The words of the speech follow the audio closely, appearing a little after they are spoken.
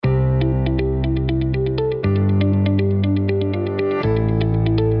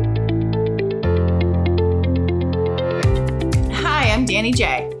Danny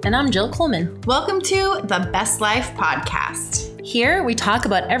J. And I'm Jill Coleman. Welcome to the Best Life Podcast. Here we talk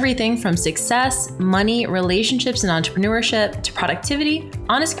about everything from success, money, relationships, and entrepreneurship to productivity,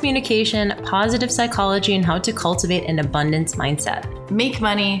 honest communication, positive psychology, and how to cultivate an abundance mindset. Make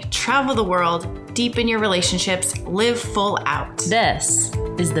money, travel the world, deepen your relationships, live full out. This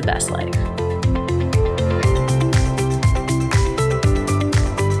is the best life.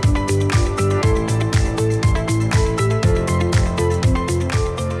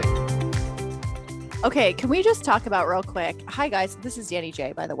 Okay, can we just talk about real quick? Hi, guys. This is Danny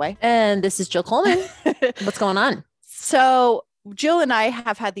J, by the way. And this is Jill Coleman. What's going on? So Jill and I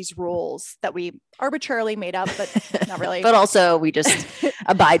have had these rules that we arbitrarily made up, but not really. But also we just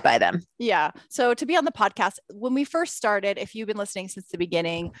abide by them. Yeah. So to be on the podcast, when we first started, if you've been listening since the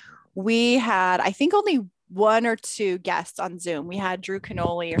beginning, we had, I think, only one or two guests on Zoom. We had Drew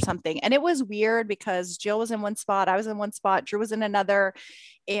Canoli or something. And it was weird because Jill was in one spot, I was in one spot, Drew was in another,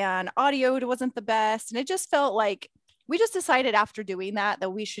 and audio wasn't the best. And it just felt like we just decided after doing that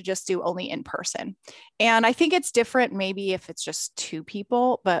we should just do only in person. And I think it's different maybe if it's just two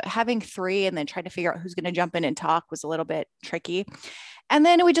people, but having three and then trying to figure out who's going to jump in and talk was a little bit tricky. And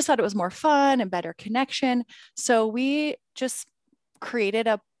then we just thought it was more fun and better connection. So we just created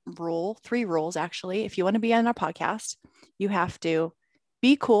three rules actually. If you want to be on our podcast, you have to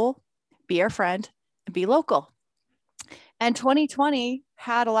be cool, be our friend, and be local. And 2020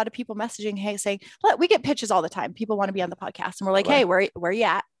 had a lot of people messaging, hey, saying, look, we get pitches all the time. People want to be on the podcast. And we're like, hey, where are you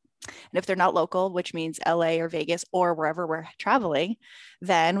at? And if they're not local, which means LA or Vegas or wherever we're traveling,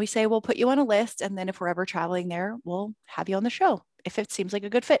 then we say, we'll put you on a list. And then if we're ever traveling there, we'll have you on the show if it seems like a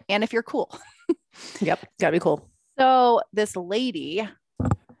good fit. And if you're cool. Yep. Gotta be cool. So this lady,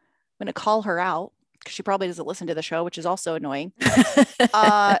 I'm going to call her out because she probably doesn't listen to the show, which is also annoying.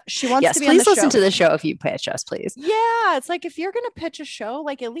 She wants to be on the show. Please listen to the show if you pitch us, please. Yeah. It's like, if you're going to pitch a show,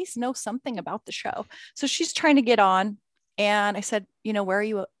 like at least know something about the show. So she's trying to get on. And I said, where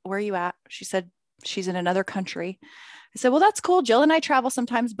are you at? She said, she's in another country. I said, well, that's cool. Jill and I travel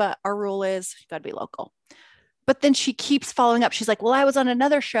sometimes, but our rule is you got to be local. But then she keeps following up. She's like, well, I was on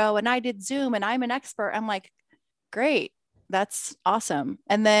another show and I did Zoom and I'm an expert. I'm like, great. That's awesome.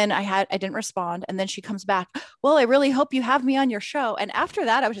 And then I didn't respond. And then she comes back, well, I really hope you have me on your show. And after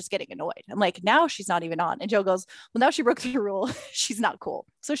that, I was just getting annoyed. I'm like, now she's not even on. And Joe goes, well, now she broke the rule. She's not cool.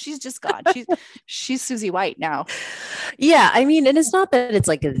 So she's just gone. She's Susie White now. Yeah. I mean, and it's not that it's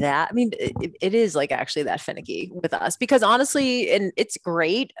like that. I mean, it is like actually that finicky with us because honestly, and it's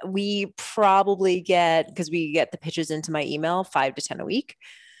great. We probably because we get the pitches into my email 5 to 10 a week.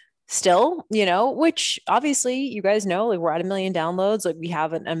 Still, which obviously you guys know, like we're at 1 million downloads. Like we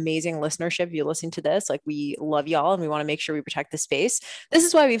have an amazing listenership. If you're listening to this, like we love y'all and we want to make sure we protect the space. This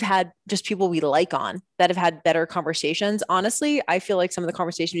is why we've had just people we like on that have had better conversations. Honestly, I feel like some of the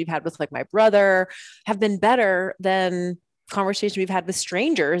conversations we've had with like my brother have been better than conversations we've had with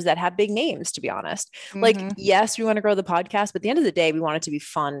strangers that have big names, to be honest. Mm-hmm. Like, yes, we want to grow the podcast, but at the end of the day, we want it to be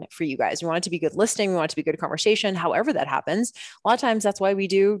fun for you guys. We want it to be good listening. We want it to be good conversation, however that happens. A lot of times that's why we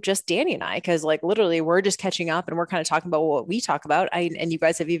do just Danny and I, because like literally we're just catching up and we're kind of talking about what we talk about. And you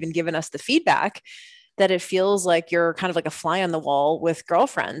guys have even given us the feedback that it feels like you're kind of like a fly on the wall with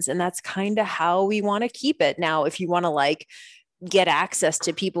girlfriends. And that's kind of how we want to keep it. Now, if you want to like get access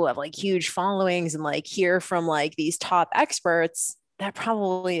to people who have like huge followings and like hear from like these top experts, that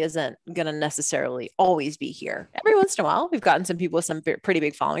probably isn't going to necessarily always be here. Every once in a while, we've gotten some people with some pretty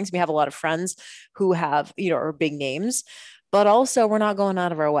big followings. We have a lot of friends who have, are big names, but also we're not going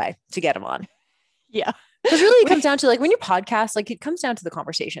out of our way to get them on. Yeah. Because really it comes down to like when you podcast, like it comes down to the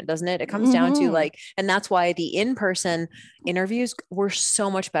conversation, doesn't it? It comes down to like, and that's why the in-person interviews were so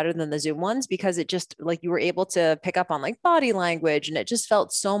much better than the Zoom ones, because it just like you were able to pick up on like body language and it just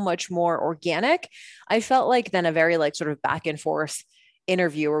felt so much more organic. I felt like than a very like sort of back and forth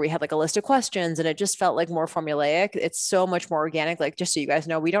interview where we had like a list of questions and it just felt like more formulaic. It's so much more organic. Like, just so you guys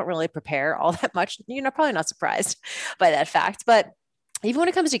know, we don't really prepare all that much. Probably not surprised by that fact, but even when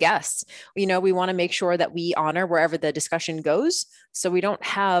it comes to guests, we want to make sure that we honor wherever the discussion goes. So we don't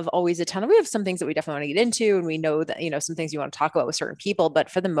have always we have some things that we definitely want to get into. And we know that, some things you want to talk about with certain people,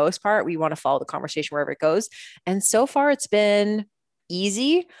 but for the most part, we want to follow the conversation wherever it goes. And so far it's been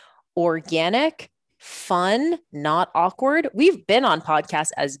easy, organic, fun, not awkward. We've been on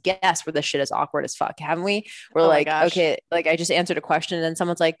podcasts as guests where this shit is awkward as fuck, haven't we? We're okay, like I just answered a question and then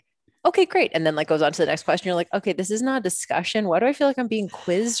someone's like, okay, great. And then like goes on to the next question. You're like, okay, this is not a discussion. Why do I feel like I'm being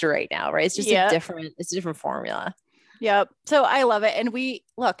quizzed right now? Right. It's just it's a different formula. Yep. So I love it. And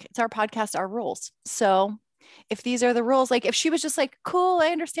it's our podcast, our rules. So if these are the rules, like if she was just like, cool, I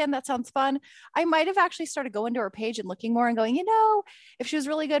understand, that sounds fun, I might have actually started going to her page and looking more and going, if she was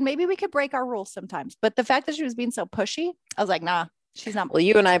really good, maybe we could break our rules sometimes. But the fact that she was being so pushy, I was like, nah, she's not. Well,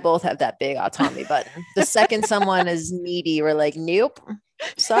 you and I both have that big autonomy button. The second someone is needy, we're like, nope,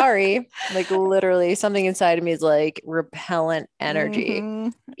 sorry. Like literally something inside of me is like repellent energy.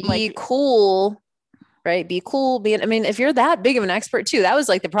 Be like, cool. Right. Be cool. I mean, if you're that big of an expert too, that was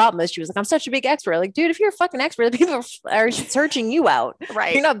like the problem is she was like, I'm such a big expert. Like, dude, if you're a fucking expert, people are searching you out.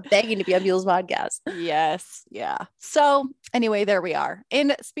 Right. You're not begging to be on people's podcast. Yes. Yeah. So anyway, there we are.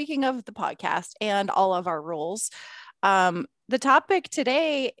 And speaking of the podcast and all of our rules, the topic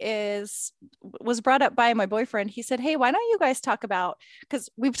today was brought up by my boyfriend. He said, hey, why don't you guys talk about, because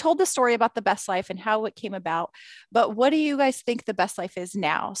we've told the story about the best life and how it came about, but what do you guys think the best life is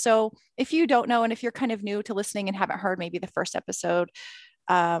now? So if you don't know, and if you're kind of new to listening and haven't heard maybe the first episode,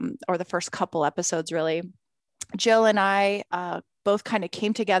 or the first couple episodes, really, Jill and I both kind of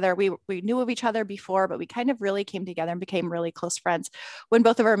came together. We knew of each other before, but we kind of really came together and became really close friends when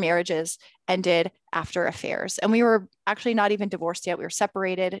both of our marriages ended after affairs. And we were actually not even divorced yet. We were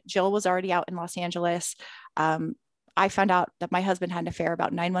separated. Jill was already out in Los Angeles. I found out that my husband had an affair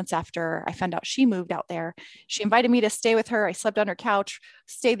about 9 months after I found out she moved out there. She invited me to stay with her. I slept on her couch,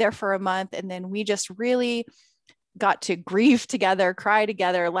 stayed there for a month. And then we just really got to grieve together, cry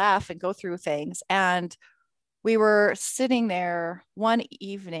together, laugh, and go through things. And we were sitting there one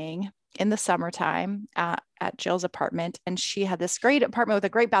evening in the summertime at Jill's apartment, and she had this great apartment with a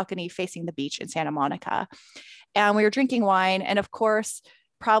great balcony facing the beach in Santa Monica. And we were drinking wine. And of course,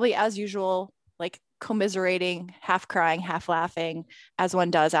 probably as usual, like commiserating, half crying, half laughing, as one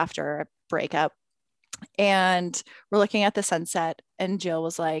does after a breakup. And we're looking at the sunset, and Jill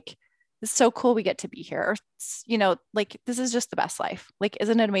was like, it's so cool we get to be here. Or, like, this is just the best life. Like,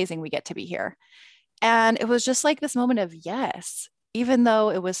 isn't it amazing we get to be here? And it was just like this moment of yes, even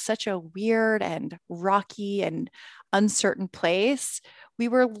though it was such a weird and rocky and uncertain place, we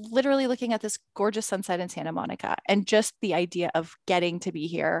were literally looking at this gorgeous sunset in Santa Monica. And just the idea of getting to be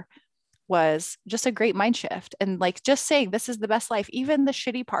here was just a great mind shift. And like just saying, this is the best life, even the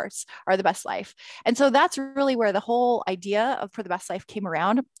shitty parts are the best life. And so that's really where the whole idea of For the Best Life came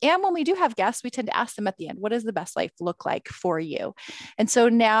around. And when we do have guests, we tend to ask them at the end, what does the best life look like for you? And so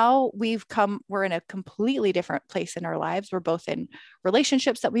now we're in a completely different place in our lives. We're both in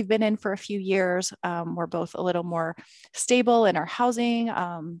relationships that we've been in for a few years. We're both a little more stable in our housing.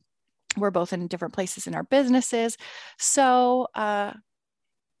 We're both in different places in our businesses. So,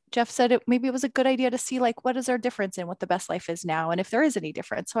 Jeff said maybe it was a good idea to see like, what is our difference in what the best life is now? And if there is any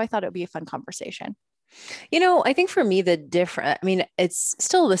difference. So I thought it would be a fun conversation. I think for me, it's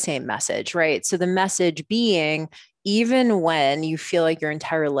still the same message, right? So the message being, even when you feel like your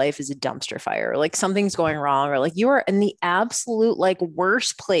entire life is a dumpster fire, like something's going wrong, or like you are in the absolute like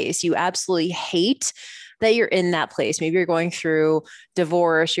worst place, you absolutely hate that you're in that place. Maybe you're going through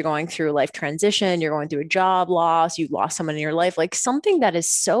divorce, you're going through life transition, you're going through a job loss, you lost someone in your life, like something that is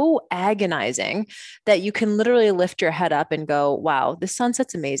so agonizing that you can literally lift your head up and go, wow, the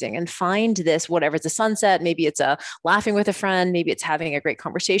sunset's amazing. And find this, whatever it's a sunset, maybe it's a laughing with a friend, maybe it's having a great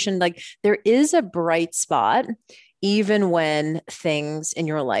conversation. Like there is a bright spot even when things in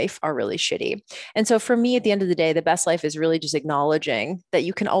your life are really shitty. And so for me, at the end of the day, the best life is really just acknowledging that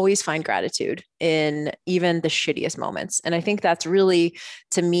you can always find gratitude in even the shittiest moments. And I think that's really,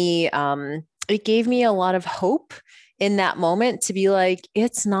 to me, it gave me a lot of hope in that moment to be like,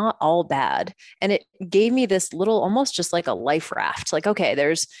 it's not all bad. And it gave me this little, almost just like a life raft. Like, okay,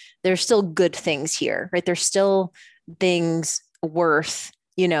 there's still good things here, right? There's still things worth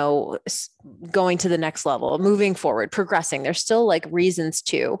going to the next level, moving forward, progressing. There's still like reasons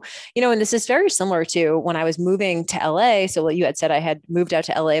to, and this is very similar to when I was moving to LA. So what you had said, I had moved out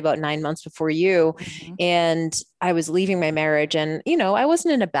to LA about 9 months before you, and I was leaving my marriage, and, I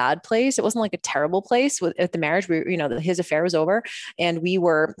wasn't in a bad place. It wasn't like a terrible place with the marriage. His affair was over and we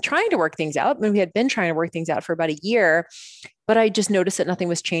were trying to work things out. And we had been trying to work things out for about a year. But I just noticed that nothing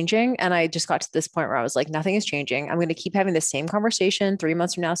was changing. And I just got to this point where I was like, nothing is changing. I'm going to keep having the same conversation 3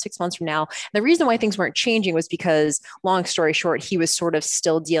 months from now, 6 months from now. The reason why things weren't changing was because, long story short, he was sort of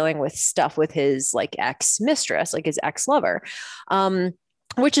still dealing with stuff with his like ex-mistress, like his ex-lover.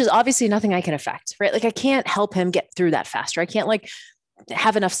 Which is obviously nothing I can affect, right? Like I can't help him get through that faster. I can't like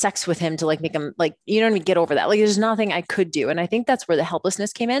have enough sex with him to like make him like, you know what I mean, get over that. Like there's nothing I could do. And I think that's where the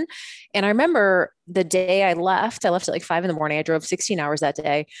helplessness came in. And I remember the day I left at like 5 a.m. I drove 16 hours that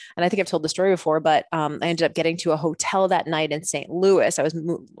day. And I think I've told the story before, but I ended up getting to a hotel that night in St. Louis. I was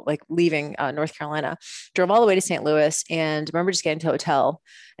like leaving North Carolina, drove all the way to St. Louis, and remember just getting to a hotel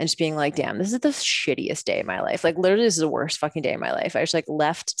and just being like, damn, this is the shittiest day of my life. Like literally this is the worst fucking day of my life. I just like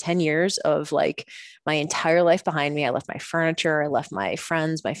left 10 years of like my entire life behind me. I left my furniture. I left my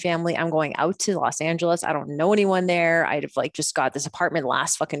friends, my family. I'm going out to Los Angeles. I don't know anyone there. I'd have like just got this apartment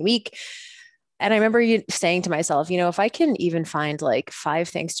last fucking week. And I remember saying to myself, you know, if I can even find like 5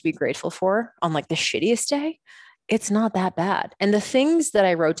 things to be grateful for on like the shittiest day, it's not that bad. And the things that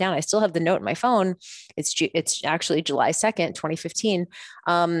I wrote down, I still have the note in my phone. It's actually July 2nd, 2015.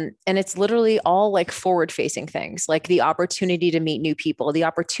 And it's literally all like forward facing things, like the opportunity to meet new people, the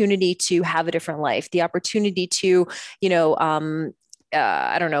opportunity to have a different life, the opportunity to, you know,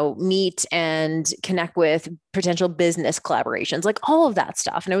 I don't know, meet and connect with potential business collaborations, like all of that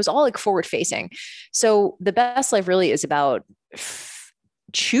stuff. And it was all like forward facing. So the best life really is about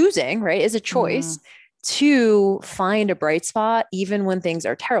choosing, right? Is a choice to find a bright spot, even when things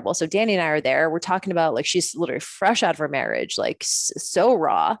are terrible. So Danny and I are there. We're talking about like, she's literally fresh out of her marriage, like so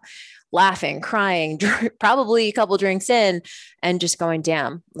raw, laughing, crying, probably a couple drinks in, and just going,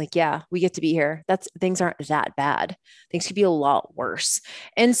 damn, like, yeah, we get to be here. Things aren't that bad. Things could be a lot worse.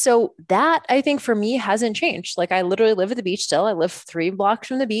 And so that, I think for me, hasn't changed. Like I literally live at the beach still. I live 3 blocks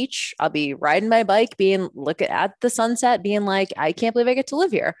from the beach. I'll be riding my bike, looking at the sunset, being like, I can't believe I get to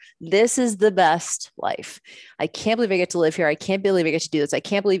live here. This is the best life. I can't believe I get to live here. I can't believe I get to do this. I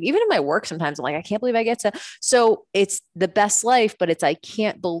can't believe, even in my work, sometimes I'm like, I can't believe I get to. So it's the best life, but I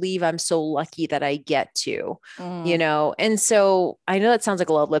can't believe I'm so lucky that I get to, you know? And so I know that sounds like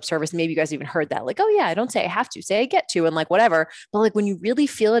a lot of lip service. Maybe you guys even heard that, like, oh yeah, I don't say I have to, say I get to, and like, whatever. But like, when you really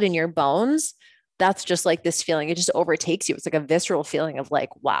feel it in your bones, that's just like this feeling. It just overtakes you. It's like a visceral feeling of like,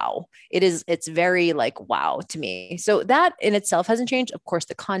 wow, it's very like, wow to me. So that in itself hasn't changed. Of course,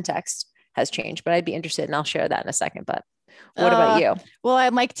 the context has changed, but I'd be interested, and I'll share that in a second. But what about you? Well,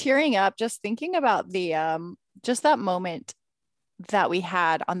 I'm like tearing up just thinking about the, just that moment that we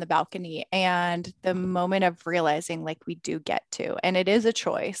had on the balcony and the moment of realizing like we do get to, and it is a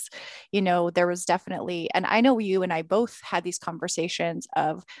choice. You know, there was definitely, and I know you and I both had these conversations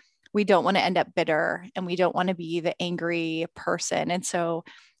of, we don't want to end up bitter and we don't want to be the angry person. And so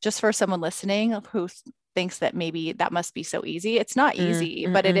just for someone listening who thinks that maybe that must be so easy, it's not easy,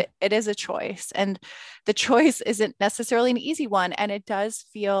 but it is a choice. And the choice isn't necessarily an easy one. And it does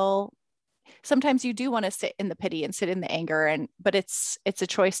feel, sometimes you do want to sit in the pity and sit in the anger, but it's a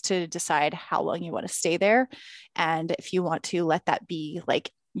choice to decide how long you want to stay there. And if you want to let that be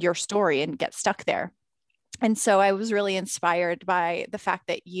like your story and get stuck there. And so I was really inspired by the fact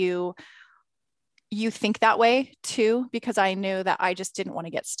that you think that way too, because I knew that I just didn't want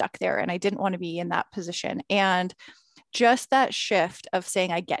to get stuck there and I didn't want to be in that position. And just that shift of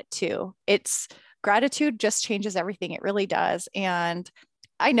saying I get to, it's gratitude just changes everything. It really does. And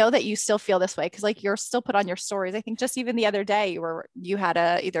I know that you still feel this way because like you're still put on your stories. I think just even the other day you had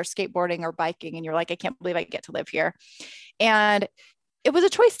either skateboarding or biking and you're like, I can't believe I get to live here. And it was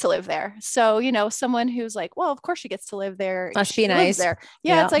a choice to live there. So, you know, someone who's like, well, of course she gets to live there. Must be nice. There.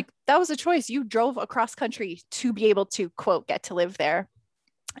 Yeah. It's like, that was a choice. You drove across country to be able to quote, get to live there.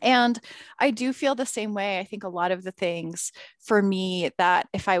 And I do feel the same way. I think a lot of the things for me that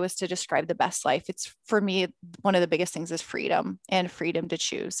if I was to describe the best life, it's for me, one of the biggest things is freedom and freedom to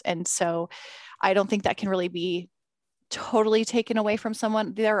choose. And so I don't think that can really be totally taken away from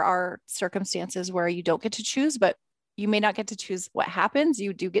someone. There are circumstances where you don't get to choose, but you may not get to choose what happens.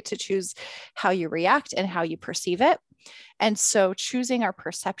 You do get to choose how you react and how you perceive it. And so choosing our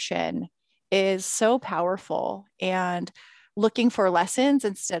perception is so powerful, and looking for lessons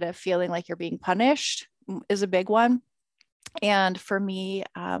instead of feeling like you're being punished is a big one. And for me,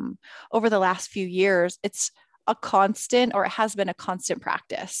 over the last few years, it's a constant, or it has been a constant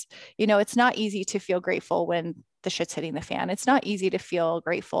practice. You know, it's not easy to feel grateful when the shit's hitting the fan. It's not easy to feel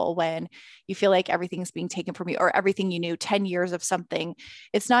grateful when you feel like everything's being taken from you, or everything you knew, 10 years of something.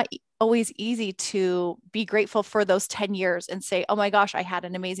 It's not always easy to be grateful for those 10 years and say, oh my gosh, I had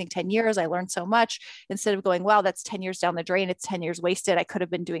an amazing 10 years. I learned so much, instead of going, wow, that's 10 years down the drain. It's 10 years wasted. I could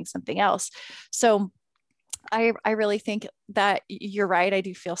have been doing something else. So I really think that you're right. I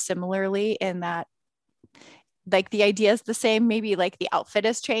do feel similarly in that, like, the idea is the same, maybe like the outfit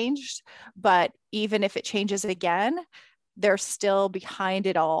has changed, but even if it changes again, they're still behind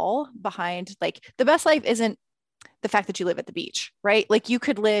it all. Behind, like, the best life isn't the fact that you live at the beach, right? Like, you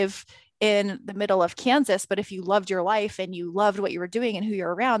could live in the middle of Kansas, but if you loved your life and you loved what you were doing and who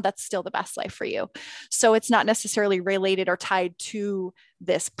you're around, that's still the best life for you. So it's not necessarily related or tied to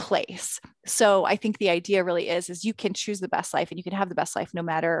this place. So I think the idea really is you can choose the best life and you can have the best life no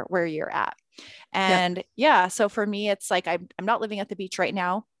matter where you're at. And yeah, so for me, it's like, I'm not living at the beach right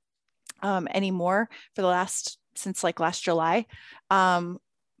now anymore since like last July.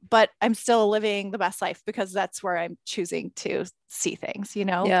 But I'm still living the best life because that's where I'm choosing to see things, you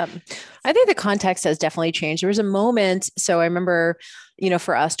know? Yeah. I think the context has definitely changed. There was a moment. So I remember,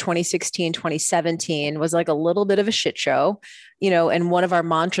 for us, 2016, 2017 was like a little bit of a shit show, and one of our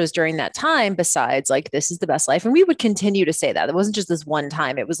mantras during that time, besides like, this is the best life. And we would continue to say that. It wasn't just this one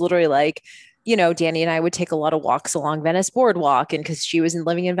time. It was literally like, Danny and I would take a lot of walks along Venice Boardwalk, and because she was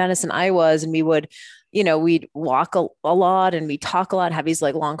living in Venice and I was, and we would, we'd walk a lot and we talk a lot, have these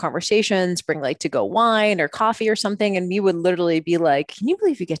like long conversations, bring like to go wine or coffee or something. And we would literally be like, can you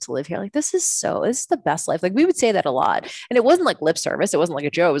believe you get to live here? Like, this is the best life. Like we would say that a lot. And it wasn't like lip service. It wasn't like a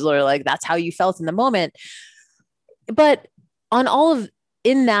joke. It was literally like, that's how you felt in the moment. But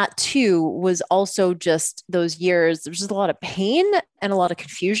in that too was also just those years, there was just a lot of pain and a lot of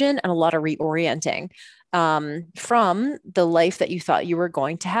confusion and a lot of reorienting from the life that you thought you were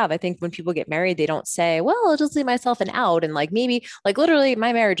going to have. I think when people get married, they don't say, well, I'll just leave myself an out. And like, maybe like literally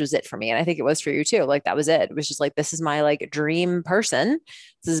my marriage was it for me. And I think it was for you too. Like that was it. It was just like, this is my like dream person.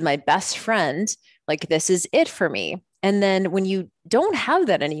 This is my best friend. Like, this is it for me. And then when you don't have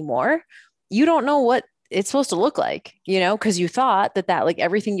that anymore, you don't know what it's supposed to look like, because you thought that like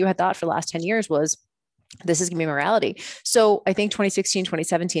everything you had thought for the last 10 years was, this is going to be morality. So I think 2016,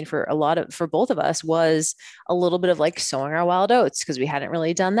 2017 for both of us was a little bit of like sowing our wild oats, because we hadn't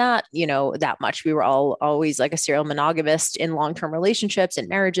really done that, that much. We were always like a serial monogamist in long-term relationships and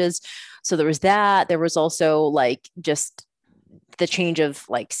marriages. So there was that. There was also like just the change of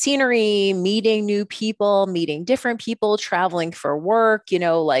like scenery, meeting new people, meeting different people, traveling for work,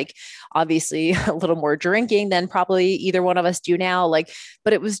 like obviously a little more drinking than probably either one of us do now. Like,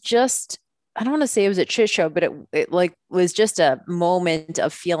 but it was just, I don't want to say it was a shit show, but it like was just a moment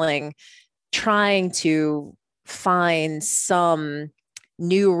of trying to find some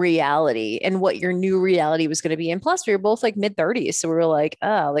new reality and what your new reality was going to be. And plus we were both like mid-30s. So we were like,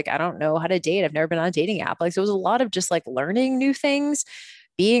 oh, like, I don't know how to date. I've never been on a dating app. Like, so it was a lot of just like learning new things,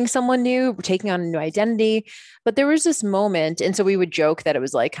 being someone new, taking on a new identity. But there was this moment. And so we would joke that it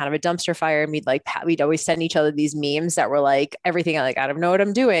was like kind of a dumpster fire. And we'd always send each other these memes that were like everything. Like, I don't know what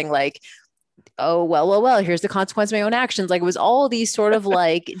I'm doing. Like, oh, well, here's the consequence of my own actions. Like, it was all these sort of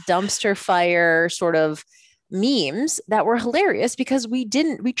like dumpster fire sort of memes that were hilarious, because we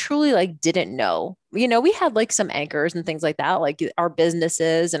truly like didn't know, we had like some anchors and things like that, like our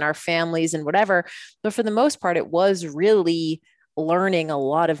businesses and our families and whatever. But for the most part, it was really learning a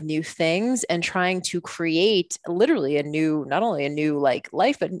lot of new things and trying to create literally not only a new like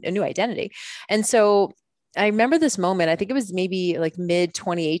life, but a new identity. And so I remember this moment, I think it was maybe like mid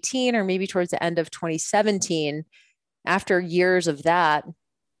 2018 or maybe towards the end of 2017, after years of that,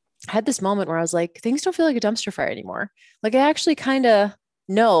 I had this moment where I was like, things don't feel like a dumpster fire anymore. Like, I actually kind of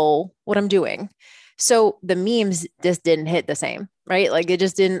know what I'm doing. So the memes just didn't hit the same, right? Like, it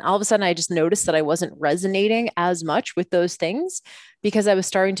just didn't, all of a sudden I just noticed that I wasn't resonating as much with those things, because I was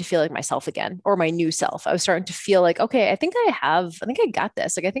starting to feel like myself again, or my new self. I was starting to feel like, okay, I think I got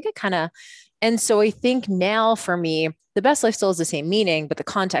this. Like, I think I kind of, and so I think now for me, the best life still has the same meaning, but the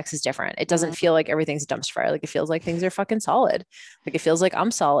context is different. It doesn't feel like everything's a dumpster fire. Like, it feels like things are fucking solid. Like, it feels like I'm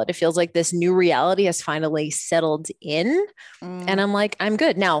solid. It feels like this new reality has finally settled in. And I'm like, I'm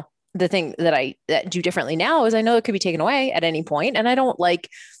good. Now, the thing that do differently now is I know it could be taken away at any point, and I don't like,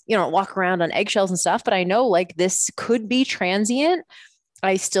 walk around on eggshells and stuff, but I know like this could be transient.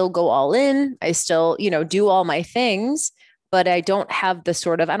 I still go all in. I still, do all my things, but I don't have the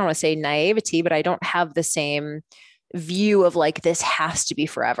sort of, I don't want to say naivety, but I don't have the same view of like, this has to be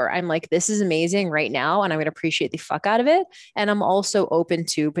forever. I'm like, this is amazing right now, and I'm going to appreciate the fuck out of it. And I'm also open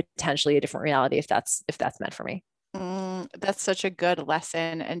to potentially a different reality if that's meant for me. That's such a good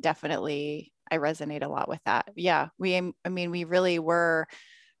lesson. And definitely I resonate a lot with that. Yeah. We really were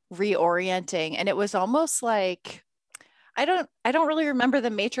reorienting, and it was almost like, I don't really remember the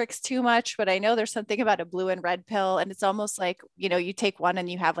Matrix too much, but I know there's something about a blue and red pill, and it's almost like, you take one and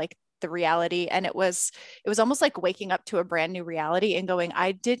you have like the reality. And it was almost like waking up to a brand new reality and going,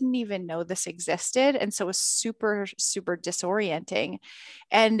 I didn't even know this existed. And so it was super, super disorienting.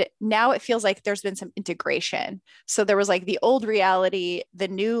 And now it feels like there's been some integration. So there was like the old reality, the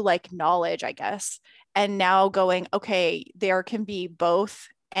new like knowledge, I guess. And now going, okay, there can be both.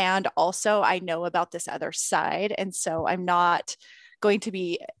 And also I know about this other side. And so I'm not going to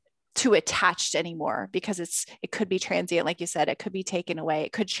be too attached anymore, because it could be transient. Like you said, it could be taken away.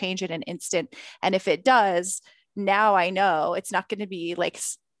 It could change in an instant. And if it does, now I know it's not going to be like,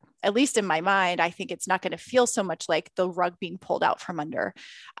 at least in my mind, I think it's not going to feel so much like the rug being pulled out from under.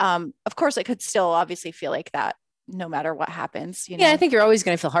 Of course, it could still obviously feel like that no matter what happens. You know? Yeah, I think you're always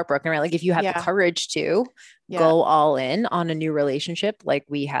going to feel heartbroken, right? Like if you have the courage to go all in on a new relationship, like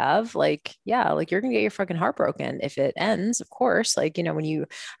we have, like, yeah, like you're going to get your fucking heart broken if it ends, of course. Like, you know, I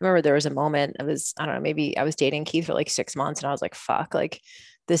remember there was a moment, I don't know, maybe I was dating Keith for like 6 months and I was like, fuck, like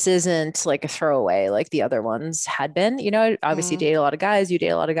this isn't like a throwaway like the other ones had been, you know. Obviously date a lot of guys, you date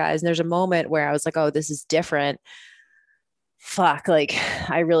a lot of guys. And there's a moment where I was like, oh, this is different. Fuck, like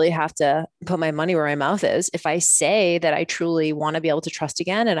I really have to put my money where my mouth is. If I say that I truly want to be able to trust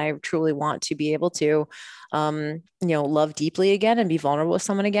again, and I truly want to be able to, love deeply again and be vulnerable with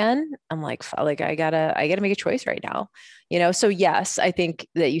someone again, I'm like, I gotta make a choice right now, you know? So yes, I think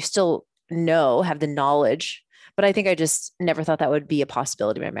that you still have the knowledge, but I think I just never thought that would be a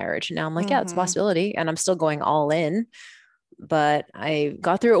possibility in my marriage. And now I'm like, yeah, it's a possibility. And I'm still going all in, but I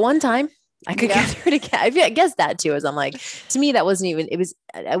got through it one time. I could get through it again. I guess that too, is I'm like, to me, that wasn't even,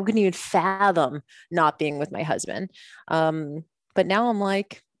 I couldn't even fathom not being with my husband. But now I'm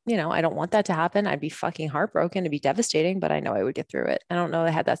like, you know, I don't want that to happen. I'd be fucking heartbroken. It'd be devastating, but I know I would get through it. I don't know.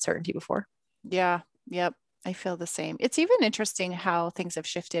 I had that certainty before. Yeah. Yep. I feel the same. It's even interesting how things have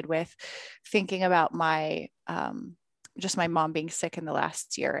shifted with thinking about my, just my mom being sick in the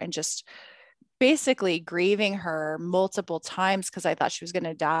last year, and just basically grieving her multiple times because I thought she was going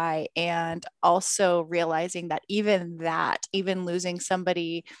to die. And also realizing that even losing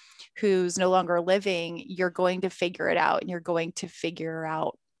somebody who's no longer living, you're going to figure it out, and you're going to figure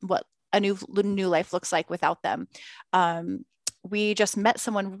out what a new life looks like without them. We just met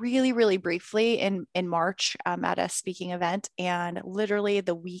someone really, really briefly in March at a speaking event. And literally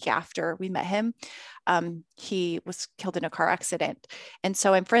the week after we met him, he was killed in a car accident. And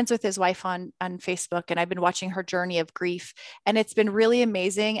so I'm friends with his wife on Facebook, and I've been watching her journey of grief. And it's been really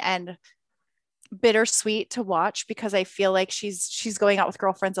amazing and bittersweet to watch, because I feel like she's going out with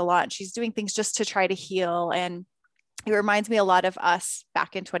girlfriends a lot, and she's doing things just to try to heal. And it reminds me a lot of us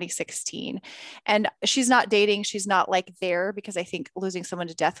back in 2016. And she's not dating. She's not like there, because I think losing someone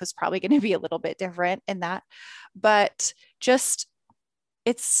to death was probably going to be a little bit different in that. But just,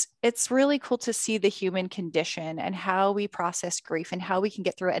 it's really cool to see the human condition and how we process grief and how we can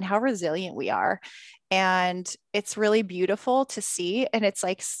get through it and how resilient we are. And it's really beautiful to see. And it's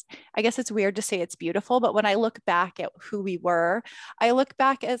like, I guess it's weird to say it's beautiful, but when I look back at who we were, I look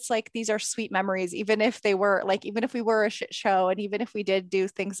back, it's like, these are sweet memories, even if we were a shit show, and even if we did do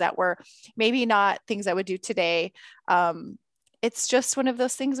things that were maybe not things I would do today. It's just one of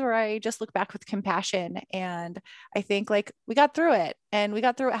those things where I just look back with compassion, and I think like we got through it, and we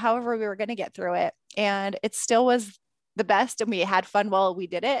got through it however we were going to get through it. And it still was the best, and we had fun while we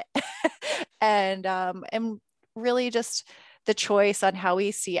did it. And really just the choice on how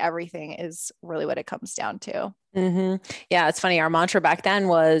we see everything is really what it comes down to. Mm-hmm. Yeah. It's funny. Our mantra back then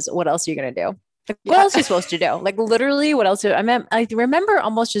was, what else are you going to do? Like, what else are you supposed to do? Like literally what else? I remember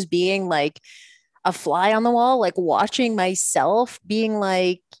almost just being like a fly on the wall, like watching myself being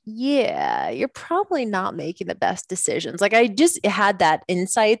like, yeah, you're probably not making the best decisions. Like I just had that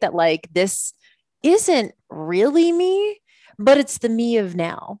insight that like, this isn't really me, but it's the me of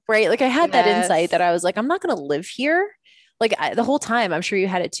now, right? Like I had that insight that I was like, I'm not going to live here. Like the whole time, I'm sure you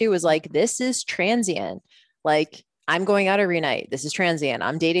had it too, was like, this is transient. Like I'm going out every night. This is transient.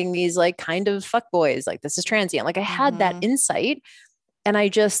 I'm dating these like kind of fuck boys. Like this is transient. Like I had that insight, and I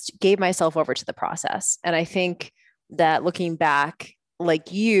just gave myself over to the process. And I think that looking back,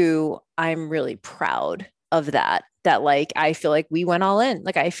 like you, I'm really proud of that like, I feel like we went all in.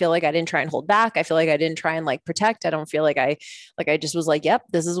 Like, I feel like I didn't try and hold back. I feel like I didn't try and like protect. I don't feel like I just was like, yep,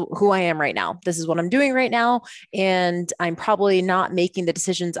 this is who I am right now. This is what I'm doing right now. And I'm probably not making the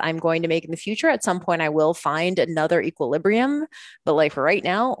decisions I'm going to make in the future. At some point I will find another equilibrium, but like for right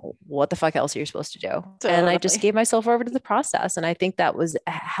now, what the fuck else are you supposed to do? Totally. And I just gave myself over to the process. And I think that was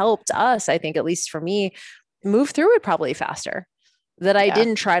helped us, I think, at least for me, move through it probably faster. That I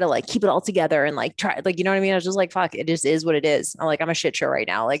didn't try to like keep it all together and like try, like, you know what I mean? I was just like, fuck, it just is what it is. I'm a shit show right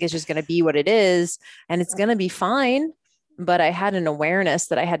now. Like, it's just going to be what it is, and it's going to be fine. But I had an awareness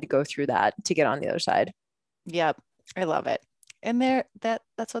that I had to go through that to get on the other side. Yep. I love it. And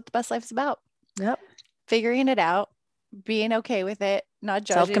that's what the best life's about. Yep. Figuring it out, being okay with it, not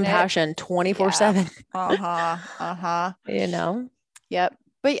judging self-compassion 24/7. You know? Yep.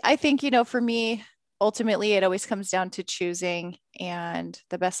 But I think, for me, ultimately, it always comes down to choosing, and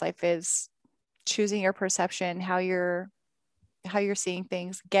the best life is choosing your perception, how you're how you're seeing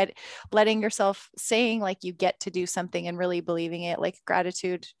things, letting yourself saying like you get to do something and really believing it, like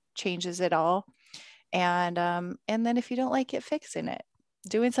gratitude changes it all. And then if you don't like it, fixing it,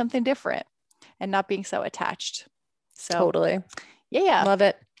 doing something different and not being so attached. So Totally. Yeah. Love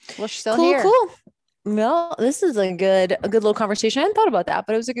it. We're still Cool, here. cool. Well, this is a good little conversation. I hadn't thought about that,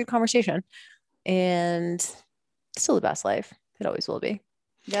 but it was a good conversation. And still the best life. It always will be.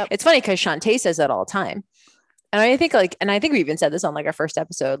 Yep. It's funny because Shantae says that all the time. And I think I think we even said this on like our first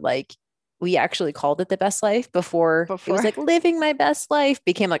episode, like we actually called it the best life before. It was like living my best life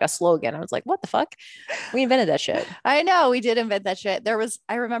became like a slogan. I was like, what the fuck? We invented that shit. I know we did invent that shit.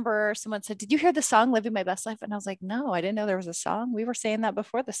 I remember someone said, did you hear the song Living My Best Life? And I was like, no, I didn't know there was a song. We were saying that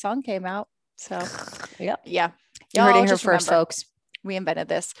before the song came out. So yeah. You heard it here first, folks. We invented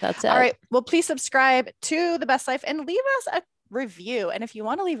this. That's it. All right. Well, please subscribe to The Best Life and leave us a review. And if you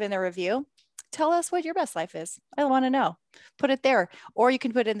want to leave in a review, tell us what your best life is. I want to know. Put it there. Or you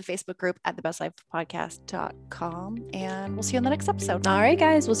can put it in the Facebook group at thebestlifepodcast.com. And we'll see you on the next episode. All right,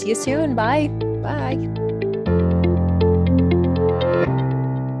 guys. We'll see you soon. Bye. Bye.